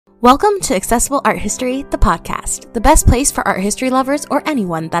Welcome to Accessible Art History, the podcast, the best place for art history lovers or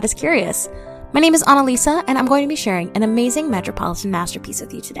anyone that is curious. My name is Annalisa, and I'm going to be sharing an amazing Metropolitan masterpiece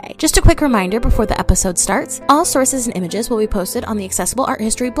with you today. Just a quick reminder before the episode starts, all sources and images will be posted on the Accessible Art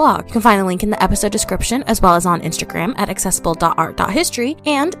History blog. You can find a link in the episode description, as well as on Instagram at accessible.art.history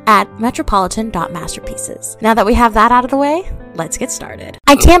and at metropolitan.masterpieces. Now that we have that out of the way, let's get started.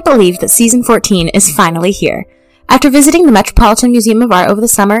 I can't believe that season 14 is finally here. After visiting the Metropolitan Museum of Art over the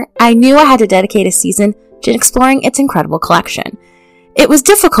summer, I knew I had to dedicate a season to exploring its incredible collection. It was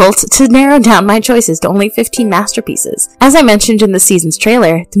difficult to narrow down my choices to only 15 masterpieces. As I mentioned in the season's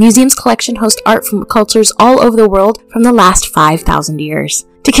trailer, the museum's collection hosts art from cultures all over the world from the last 5,000 years.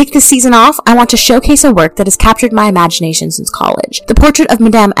 To kick this season off, I want to showcase a work that has captured my imagination since college. The portrait of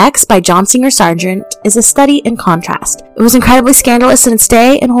Madame X by John Singer Sargent is a study in contrast. It was incredibly scandalous in its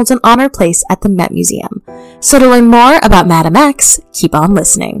day and holds an honored place at the Met Museum. So to learn more about Madame X, keep on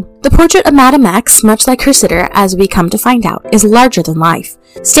listening. The portrait of Madame X, much like her sitter, as we come to find out, is larger than life.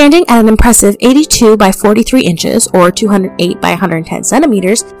 Standing at an impressive 82 by 43 inches, or 208 by 110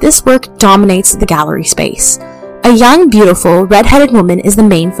 centimeters, this work dominates the gallery space. A young, beautiful, red-headed woman is the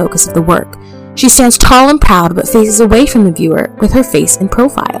main focus of the work. She stands tall and proud but faces away from the viewer with her face in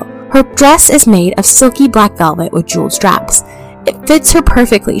profile. Her dress is made of silky black velvet with jeweled straps. It fits her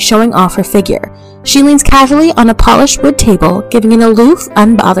perfectly, showing off her figure. She leans casually on a polished wood table, giving an aloof,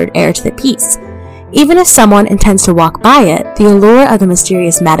 unbothered air to the piece. Even if someone intends to walk by it, the allure of the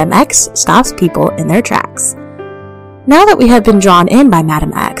mysterious Madame X stops people in their tracks. Now that we have been drawn in by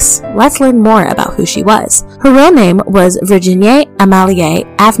Madame X, let's learn more about who she was. Her real name was Virginie Amalie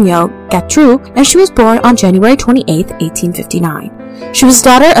Avignon-Gatroux, and she was born on January 28, 1859. She was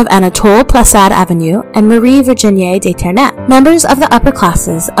daughter of Anatole Placide Avignon and Marie Virginie de Ternay, members of the upper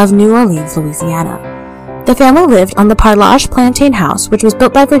classes of New Orleans, Louisiana. The family lived on the Parlage Plantain House, which was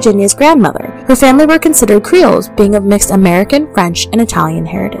built by Virginia's grandmother. Her family were considered Creoles, being of mixed American, French, and Italian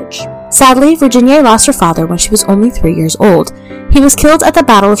heritage. Sadly, Virginie lost her father when she was only 3 years old. He was killed at the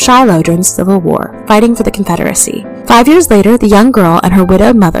Battle of Shiloh during the Civil War, fighting for the Confederacy. 5 years later, the young girl and her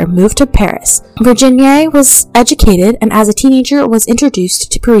widowed mother moved to Paris. Virginie was educated and as a teenager was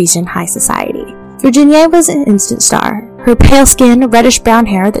introduced to Parisian high society. Virginie was an instant star. Her pale skin, reddish-brown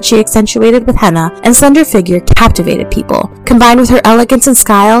hair that she accentuated with henna, and slender figure captivated people. Combined with her elegance and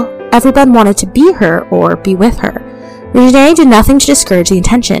style, everyone wanted to be her or be with her. Virginie did nothing to discourage the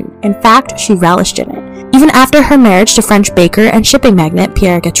attention. In fact, she relished in it. Even after her marriage to French baker and shipping magnate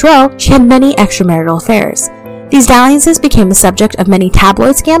Pierre Gautreau, she had many extramarital affairs. These dalliances became the subject of many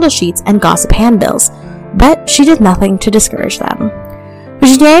tabloid scandal sheets and gossip handbills, but she did nothing to discourage them.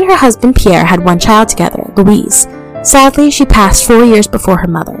 Virginie and her husband Pierre had one child together, Louise. Sadly, she passed 4 years before her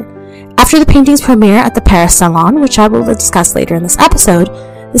mother. After the painting's premiere at the Paris Salon, which I will discuss later in this episode,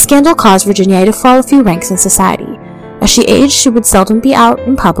 the scandal caused Virginie to fall a few ranks in society. As she aged, she would seldom be out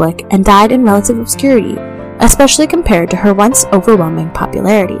in public and died in relative obscurity, especially compared to her once overwhelming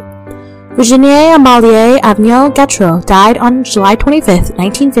popularity. Virginie Amalie Avignon-Gatroux died on July 25,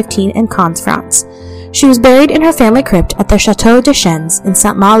 1915 in Cannes, France. She was buried in her family crypt at the Château de Chênes in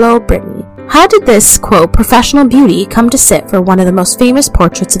Saint-Malo, Brittany. How did this, quote, professional beauty come to sit for one of the most famous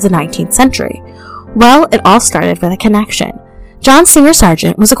portraits of the 19th century? Well, it all started with a connection. John Singer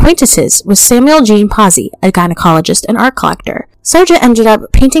Sargent was acquaintances with Samuel Jean Pazzi, a gynecologist and art collector. Sargent ended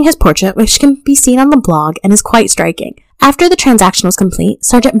up painting his portrait, which can be seen on the blog and is quite striking. After the transaction was complete,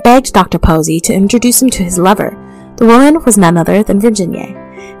 Sargent begged Dr. Pazzi to introduce him to his lover. The woman was none other than Virginie.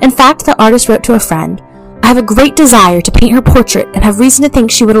 In fact, the artist wrote to a friend, "I have a great desire to paint her portrait and have reason to think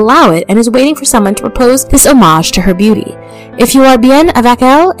she would allow it and is waiting for someone to propose this homage to her beauty. If you are bien avec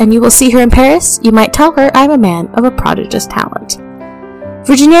elle and you will see her in Paris, you might tell her I am a man of a prodigious talent."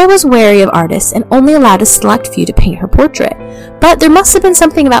 Virginie was wary of artists and only allowed a select few to paint her portrait, but there must have been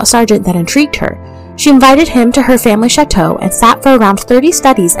something about Sargent that intrigued her. She invited him to her family chateau and sat for around 30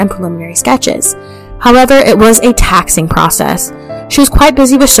 studies and preliminary sketches. However, it was a taxing process. She was quite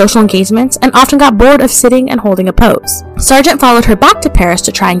busy with social engagements and often got bored of sitting and holding a pose. Sargent followed her back to Paris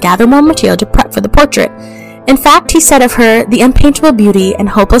to try and gather more material to prep for the portrait. In fact, he said of her, the unpaintable beauty and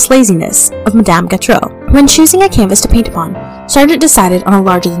hopeless laziness of Madame Gautreau. When choosing a canvas to paint upon, Sargent decided on a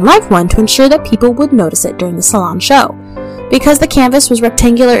larger-than-life one to ensure that people would notice it during the salon show. Because the canvas was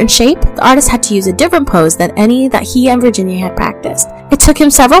rectangular in shape, the artist had to use a different pose than any that he and Virginie had practiced. It took him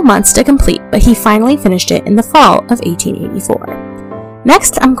several months to complete, but he finally finished it in the fall of 1884.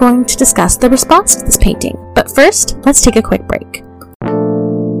 Next, I'm going to discuss the response to this painting, but first, let's take a quick break.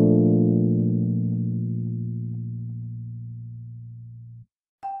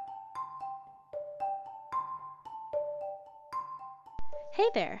 Hey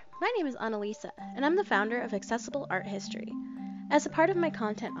there! there, my name is Annalisa, and I'm the founder of Accessible Art History. As a part of my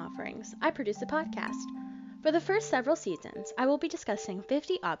content offerings, I produce a podcast. For the first several seasons, I will be discussing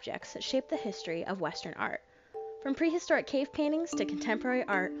 50 objects that shape the history of Western art. From prehistoric cave paintings to contemporary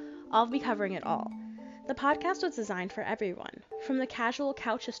art, I'll be covering it all. The podcast was designed for everyone, from the casual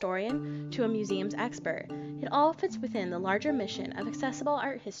couch historian to a museum's expert. It all fits within the larger mission of Accessible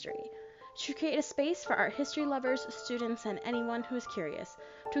Art History, to create a space for art history lovers, students, and anyone who is curious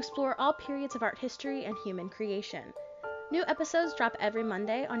to explore all periods of art history and human creation. New episodes drop every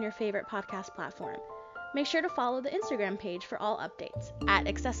Monday on your favorite podcast platform. Make sure to follow the Instagram page for all updates at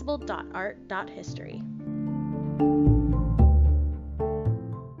accessible.art.history.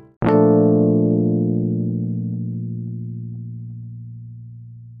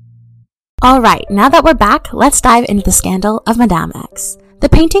 Alright, now that we're back, let's dive into the scandal of Madame X. The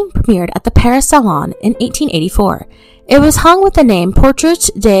painting premiered at the Paris Salon in 1884. It was hung with the name Portrait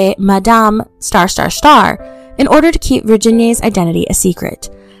de Madame ... in order to keep Virginie's identity a secret.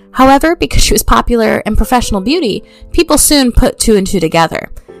 However, because she was popular and professional beauty, people soon put two and two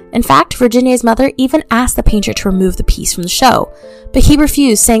together. In fact, Virginie's mother even asked the painter to remove the piece from the show, but he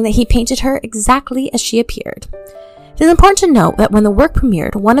refused, saying that he painted her exactly as she appeared. It is important to note that when the work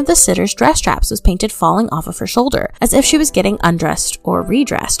premiered, one of the sitter's dress straps was painted falling off of her shoulder, as if she was getting undressed or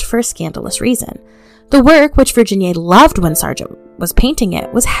redressed for a scandalous reason. The work, which Virginie loved when Sargent was painting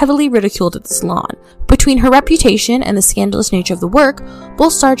it, was heavily ridiculed at the salon. Between her reputation and the scandalous nature of the work,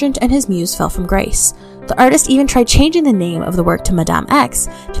 both Sargent and his muse fell from grace. The artist even tried changing the name of the work to Madame X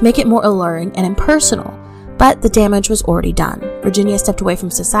to make it more alluring and impersonal. But the damage was already done. Virginie stepped away from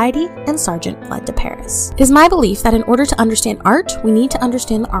society, and Sargent fled to Paris. It is my belief that in order to understand art, we need to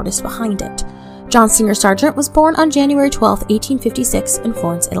understand the artist behind it. John Singer Sargent was born on January 12, 1856 in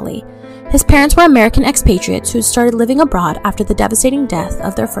Florence, Italy. His parents were American expatriates who had started living abroad after the devastating death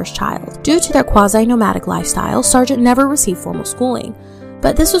of their first child. Due to their quasi-nomadic lifestyle, Sargent never received formal schooling,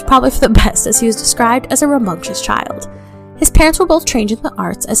 but this was probably for the best, as he was described as a rambunctious child. His parents were both trained in the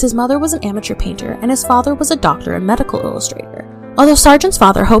arts, as his mother was an amateur painter and his father was a doctor and medical illustrator. Although Sargent's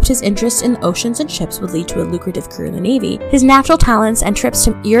father hoped his interest in the oceans and ships would lead to a lucrative career in the Navy, his natural talents and trips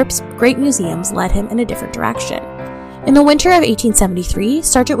to Europe's great museums led him in a different direction. In the winter of 1873,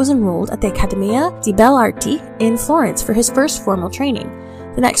 Sargent was enrolled at the Accademia di Belle Arti in Florence for his first formal training.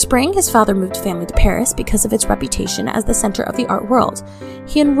 The next spring, his father moved his family to Paris because of its reputation as the center of the art world.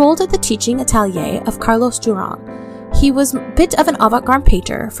 He enrolled at the teaching atelier of Carlos Duran. He was a bit of an avant-garde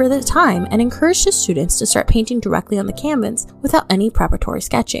painter for the time and encouraged his students to start painting directly on the canvas without any preparatory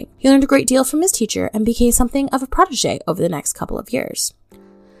sketching. He learned a great deal from his teacher and became something of a protege over the next couple of years.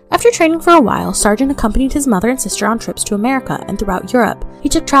 After training for a while, Sargent accompanied his mother and sister on trips to America and throughout Europe. He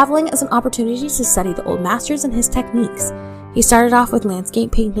took traveling as an opportunity to study the old masters and his techniques. He started off with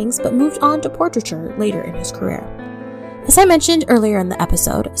landscape paintings but moved on to portraiture later in his career. As I mentioned earlier in the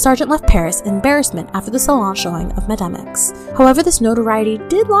episode, Sargent left Paris in embarrassment after the salon showing of Madame X. However, this notoriety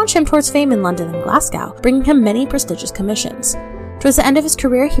did launch him towards fame in London and Glasgow, bringing him many prestigious commissions. Towards the end of his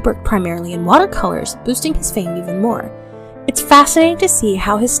career, he worked primarily in watercolors, boosting his fame even more. It's fascinating to see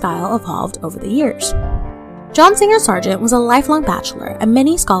how his style evolved over the years. John Singer Sargent was a lifelong bachelor, and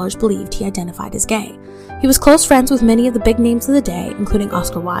many scholars believed he identified as gay. He was close friends with many of the big names of the day, including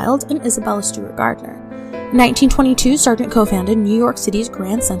Oscar Wilde and Isabella Stewart Gardner. In 1922, Sargent co-founded New York City's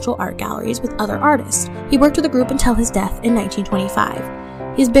Grand Central Art Galleries with other artists. He worked with the group until his death in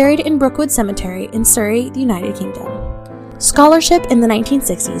 1925. He is buried in Brookwood Cemetery in Surrey, the United Kingdom. Scholarship in the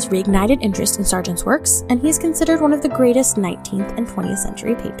 1960s reignited interest in Sargent's works, and he is considered one of the greatest 19th and 20th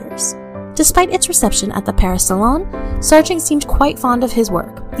century painters. Despite its reception at the Paris Salon, Sargent seemed quite fond of his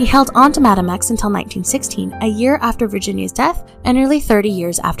work. He held on to Madame X until 1916, a year after Virginia's death and nearly 30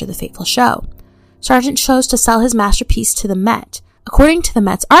 years after the fateful show. Sargent chose to sell his masterpiece to the Met. According to the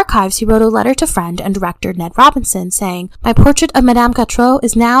Met's archives, he wrote a letter to friend and director Ned Robinson saying, "My portrait of Madame Gautreau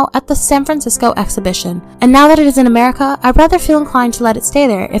is now at the San Francisco exhibition, and now that it is in America, I rather feel inclined to let it stay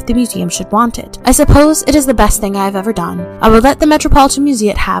there if the museum should want it. I suppose it is the best thing I have ever done. I will let the Metropolitan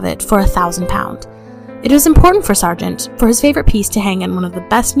Museum have it for £1,000. It was important for Sargent for his favorite piece to hang in one of the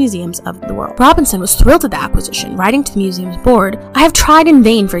best museums of the world. Robinson was thrilled at the acquisition, writing to the museum's board, "I have tried in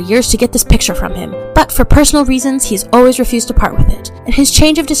vain for years to get this picture from him, but for personal reasons he has always refused to part with it, and his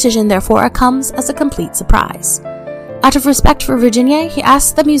change of decision therefore comes as a complete surprise." Out of respect for Virginia, he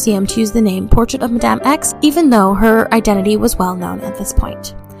asked the museum to use the name Portrait of Madame X, even though her identity was well known at this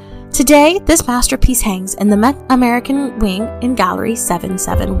point. Today, this masterpiece hangs in the Met American Wing in Gallery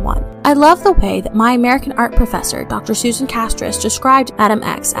 771. I love the way that my American art professor, Dr. Susan Castris, described Madame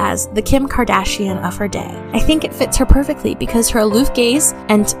X as the Kim Kardashian of her day. I think it fits her perfectly because her aloof gaze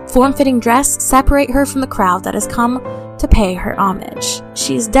and form-fitting dress separate her from the crowd that has come to pay her homage.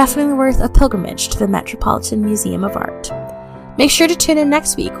 She is definitely worth a pilgrimage to the Metropolitan Museum of Art. Make sure to tune in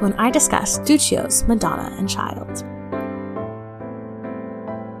next week when I discuss Duccio's Madonna and Child.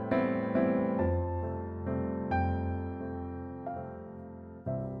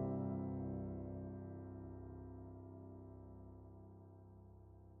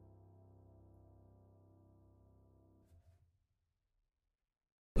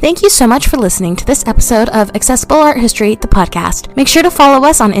 Thank you so much for listening to this episode of Accessible Art History, the podcast. Make sure to follow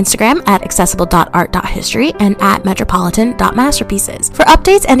us on Instagram at accessible.art.history and at metropolitan.masterpieces for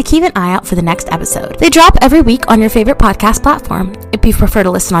updates and to keep an eye out for the next episode. They drop every week on your favorite podcast platform. If you prefer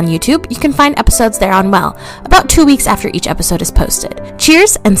to listen on YouTube, you can find episodes there on about 2 weeks after each episode is posted.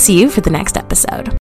 Cheers and see you for the next episode.